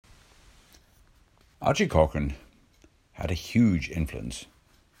Archie Cochrane had a huge influence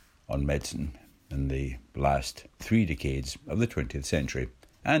on medicine in the last 3 decades of the 20th century,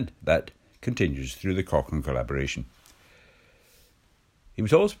 and that continues through the Cochrane collaboration. He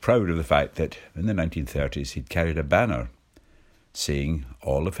was always proud of the fact that in the 1930s he'd carried a banner saying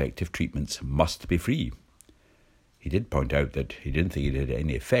all effective treatments must be free. He did point out that he didn't think it had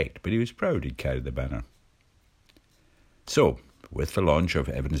any effect, but he was proud he'd carried the banner. So, with the launch of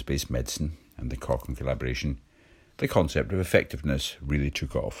evidence-based medicine and the Cochrane collaboration, the concept of effectiveness really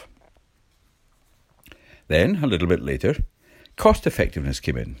took off. Then, a little bit later, cost effectiveness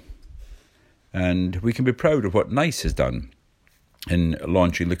came in. And we can be proud of what NICE has done in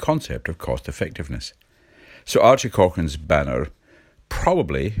launching the concept of cost effectiveness. So Archie Cochrane's banner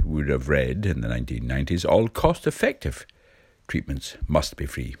probably would have read in the 1990s, all cost-effective treatments must be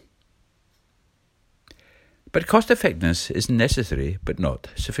free. But cost effectiveness is necessary but not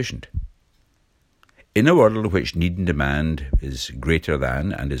sufficient. In a world in which need and demand is greater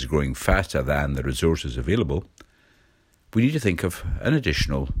than and is growing faster than the resources available, we need to think of an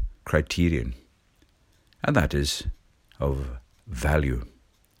additional criterion, and that is of value.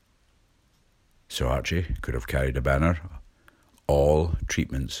 So Archie could have carried a banner, all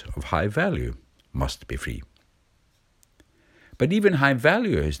treatments of high value must be free. But even high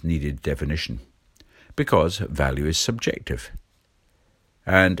value has needed definition, because value is subjective.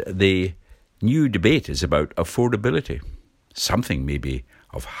 And the new debate is about affordability. Something may be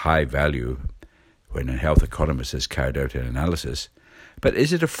of high value when a health economist has carried out an analysis, but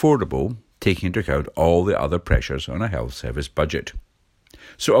is it affordable taking into account all the other pressures on a health service budget?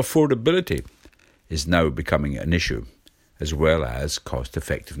 So affordability is now becoming an issue, as well as cost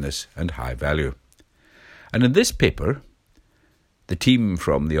effectiveness and high value. And in this paper, the team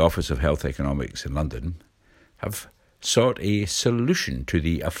from the Office of Health Economics in London have sought a solution to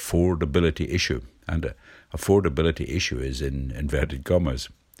the affordability issue. And affordability issue is in inverted commas.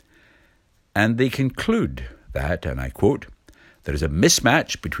 And they conclude that, and I quote, "There is a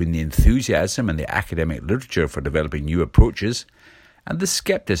mismatch between the enthusiasm and the academic literature for developing new approaches and the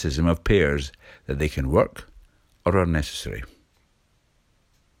scepticism of payers that they can work or are necessary."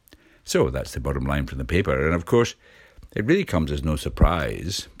 So that's the bottom line from the paper. And of course, it really comes as no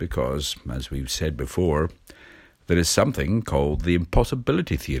surprise because, as we've said before, there is something called the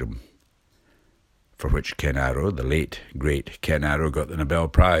impossibility theorem, for which Ken Arrow, the late, great Ken Arrow, got the Nobel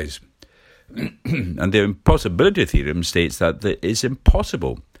Prize. And the impossibility theorem states that it is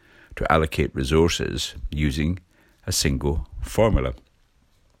impossible to allocate resources using a single formula.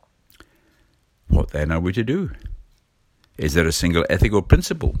 What then are we to do? Is there a single ethical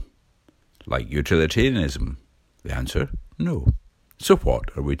principle, like utilitarianism? The answer, no. So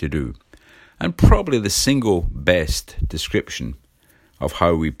what are we to do? And probably the single best description of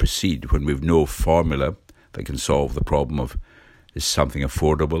how we proceed when we've no formula that can solve the problem of is something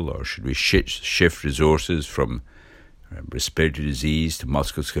affordable, or should we shift resources from respiratory disease to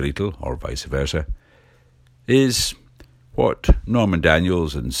musculoskeletal, or vice versa, is what Norman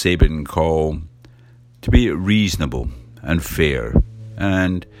Daniels and Sabin call to be reasonable and fair,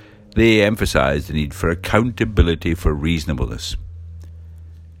 and they emphasise the need for accountability for reasonableness.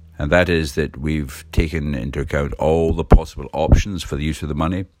 And that is that we've taken into account all the possible options for the use of the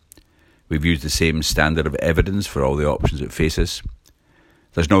money. We've used the same standard of evidence for all the options that face us.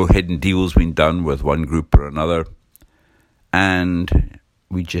 There's no hidden deals being done with one group or another. And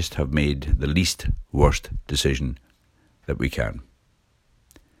we just have made the least worst decision that we can.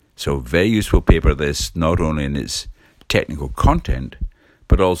 So very useful paper this, not only in its technical content,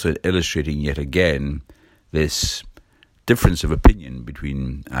 but also illustrating yet again this difference of opinion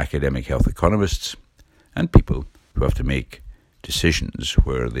between academic health economists and people who have to make decisions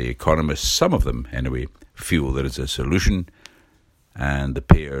where the economists, some of them anyway, feel there is a solution, and the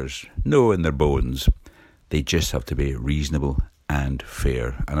payers know in their bones they just have to be reasonable and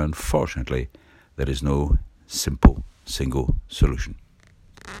fair. And unfortunately, there is no simple, single solution.